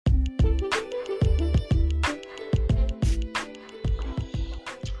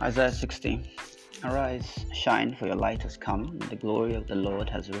Isaiah 60. Arise, shine, for your light has come, and the glory of the Lord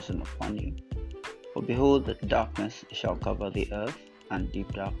has risen upon you. For behold, the darkness shall cover the earth, and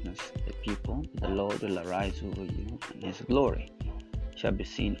deep darkness the people. The Lord will arise over you, and his glory shall be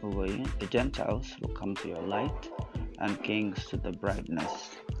seen over you. The Gentiles will come to your light, and kings to the brightness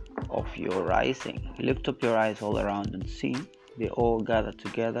of your rising. Lift up your eyes all around and see. They all gather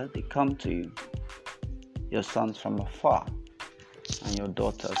together, they come to you. Your sons from afar, and your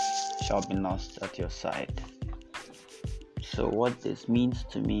daughters shall be nursed at your side. So what this means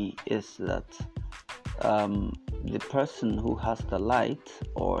to me is that the person who has the light,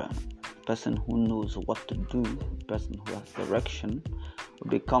 or person who knows what to do, the person who has direction, will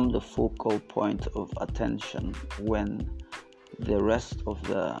become the focal point of attention when the rest of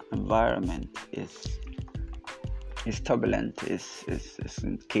the environment is turbulent, is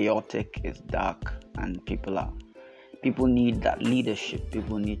chaotic, is dark, and people need that leadership.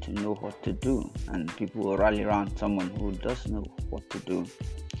 People need to know what to do, and people will rally around someone who does know what to do.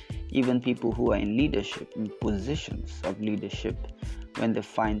 Even people who are in leadership, in positions of leadership, when they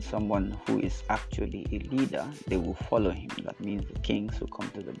find someone who is actually a leader, they will follow him. That means the kings will come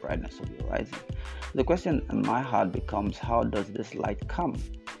to the brightness of your rising. The question in my heart becomes, how does this light come?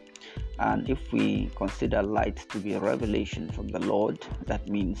 And if we consider light to be a revelation from the Lord, that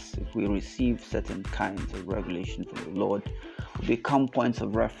means if we receive certain kinds of revelation from the Lord, we become points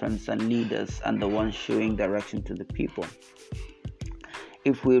of reference and leaders and the ones showing direction to the people.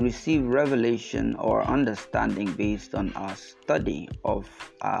 If we receive revelation or understanding based on our study of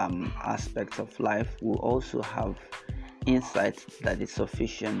aspects of life, we'll also have insight that is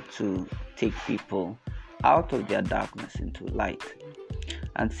sufficient to take people out of their darkness into light.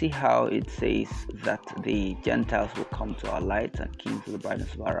 And see how it says that the Gentiles will come to our light and kings to the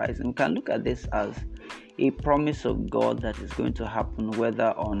brightness of our rising. We can look at this as a promise of God that is going to happen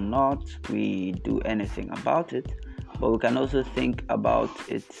whether or not we do anything about it. But we can also think about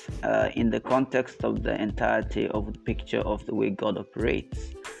it in the context of the entirety of the picture of the way God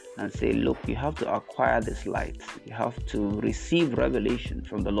operates, and say, look, you have to acquire this light. You have to receive revelation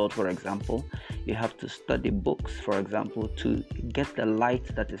from the Lord, for example. You have to study books, for example, to get the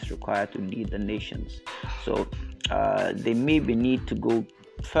light that is required to lead the nations. So they maybe need to go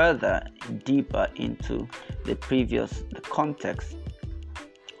further, deeper into the context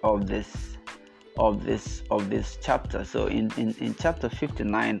of this chapter. So in chapter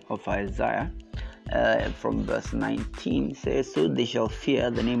 59 of Isaiah, from verse 19 says, so they shall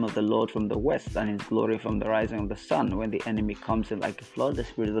fear the name of the Lord from the west, and his glory from the rising of the sun. When the enemy comes in like a flood, the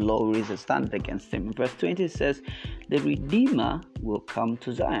Spirit of the Lord will raise a stand against him. Verse 20 says, the Redeemer will come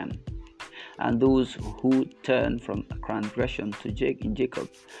to Zion, and those who turn from transgression to Jacob,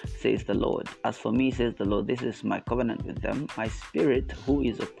 says the Lord. As for me, says the Lord, this is my covenant with them. My spirit who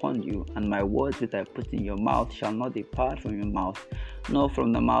is upon you, and my words which I put in your mouth shall not depart from your mouth, nor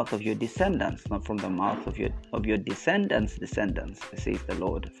from the mouth of your descendants, nor from the mouth of your descendants' descendants, says the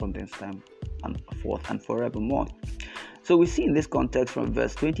Lord, from this time and forth and forevermore. So we see in this context from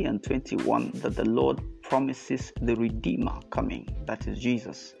verse 20 and 21 that the Lord promises the Redeemer coming, that is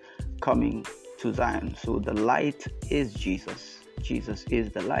Jesus, coming to Zion. So the light is Jesus. Jesus is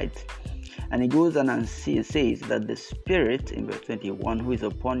the light. And he goes on and says that the Spirit, in verse 21, who is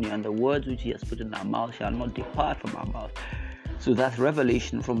upon you, and the words which he has put in our mouth shall not depart from our mouth. So that's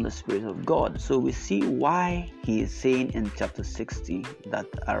revelation from the Spirit of God. So we see why he is saying in chapter 60 that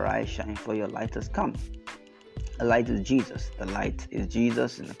arise, shine, for your light has come. The light is Jesus. The light is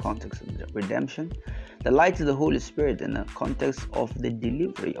Jesus in the context of the redemption. The light is the Holy Spirit in the context of the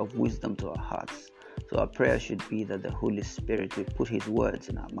delivery of wisdom to our hearts. So our prayer should be that the Holy Spirit will put his words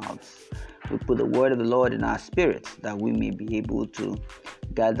in our mouths. We put the word of the Lord in our spirits, that we may be able to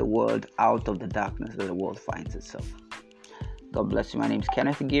guide the world out of the darkness that the world finds itself. God bless you. My name is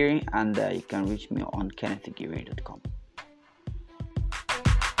Kenneth Giri, and you can reach me on kennethgiri.com.